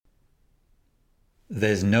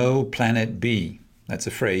There's no planet B. That's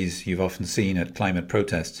a phrase you've often seen at climate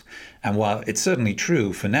protests. And while it's certainly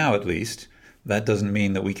true, for now at least, that doesn't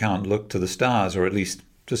mean that we can't look to the stars, or at least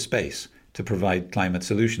to space, to provide climate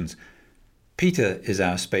solutions. Peter is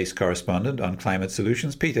our space correspondent on Climate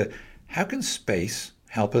Solutions. Peter, how can space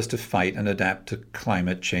help us to fight and adapt to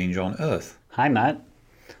climate change on Earth? Hi, Matt.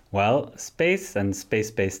 Well, space and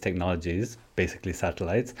space-based technologies, basically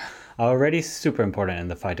satellites, are already super important in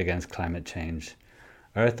the fight against climate change.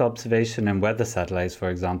 Earth observation and weather satellites, for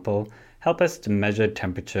example, help us to measure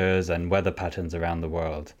temperatures and weather patterns around the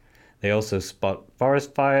world. They also spot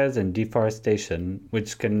forest fires and deforestation,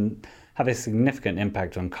 which can have a significant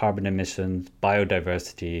impact on carbon emissions,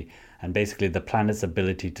 biodiversity, and basically the planet's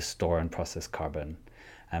ability to store and process carbon.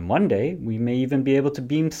 And one day, we may even be able to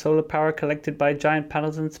beam solar power collected by giant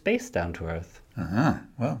panels in space down to Earth.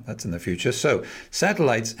 Well, that's in the future. So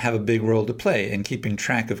satellites have a big role to play in keeping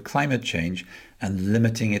track of climate change and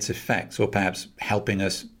limiting its effects, or perhaps helping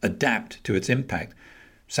us adapt to its impact.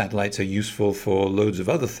 Satellites are useful for loads of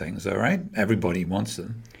other things, though, right? Everybody wants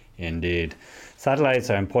them. Indeed. Satellites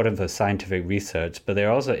are important for scientific research, but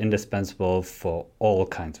they're also indispensable for all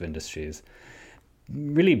kinds of industries.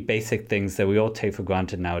 Really basic things that we all take for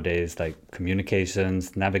granted nowadays, like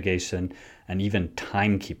communications, navigation, and even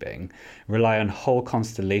timekeeping, rely on whole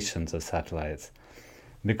constellations of satellites.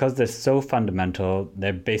 Because they're so fundamental,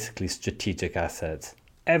 they're basically strategic assets.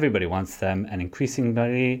 Everybody wants them, and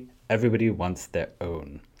increasingly, everybody wants their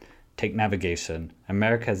own. Take navigation.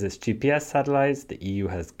 America has its GPS satellites, the EU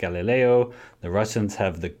has Galileo, the Russians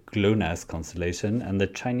have the GLONASS constellation, and the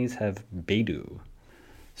Chinese have Beidou.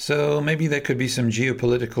 So maybe there could be some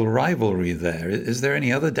geopolitical rivalry there. Is there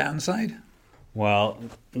any other downside? Well,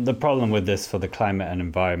 the problem with this for the climate and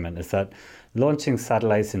environment is that launching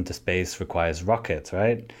satellites into space requires rockets,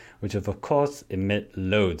 right? Which of course emit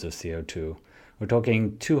loads of CO2. We're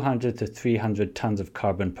talking 200 to 300 tons of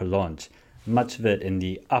carbon per launch, much of it in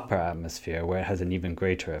the upper atmosphere where it has an even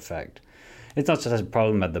greater effect. It's not just a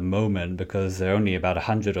problem at the moment because there are only about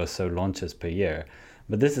 100 or so launches per year,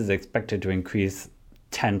 but this is expected to increase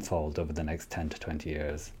tenfold over the next 10 to 20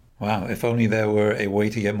 years. Wow, if only there were a way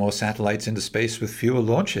to get more satellites into space with fewer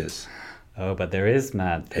launches. Oh, but there is,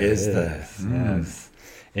 Matt. There is there? Yes.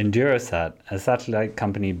 Indurosat, a satellite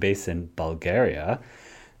company based in Bulgaria,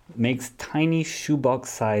 makes tiny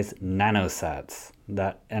shoebox-sized nanosats.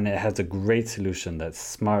 And it has a great solution that's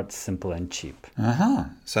smart, simple, and cheap.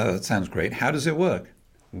 So that sounds great. How does it work?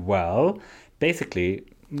 Well, basically,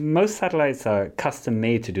 most satellites are custom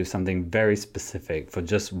made to do something very specific for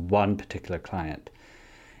just one particular client.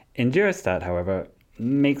 Indurosat, however,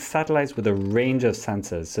 makes satellites with a range of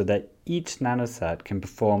sensors so that each nanosat can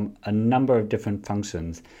perform a number of different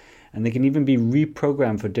functions, and they can even be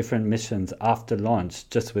reprogrammed for different missions after launch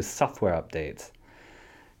just with software updates.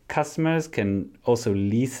 Customers can also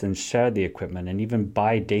lease and share the equipment and even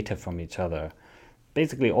buy data from each other.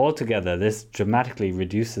 Basically, altogether, this dramatically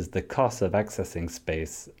reduces the cost of accessing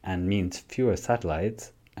space and means fewer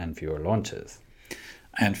satellites and fewer launches.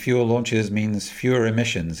 And fewer launches means fewer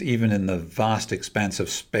emissions. Even in the vast expanse of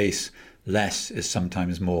space, less is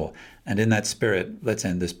sometimes more. And in that spirit, let's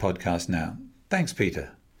end this podcast now. Thanks,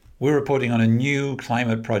 Peter. We're reporting on a new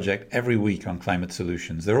climate project every week on Climate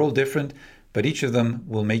Solutions. They're all different, but each of them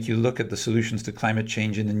will make you look at the solutions to climate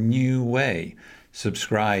change in a new way.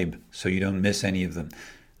 Subscribe so you don't miss any of them.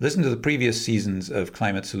 Listen to the previous seasons of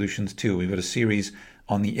Climate Solutions too. We've got a series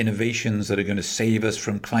on the innovations that are going to save us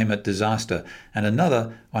from climate disaster, and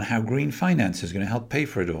another on how green finance is going to help pay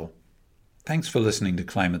for it all. Thanks for listening to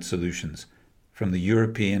Climate Solutions from the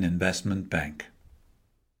European Investment Bank.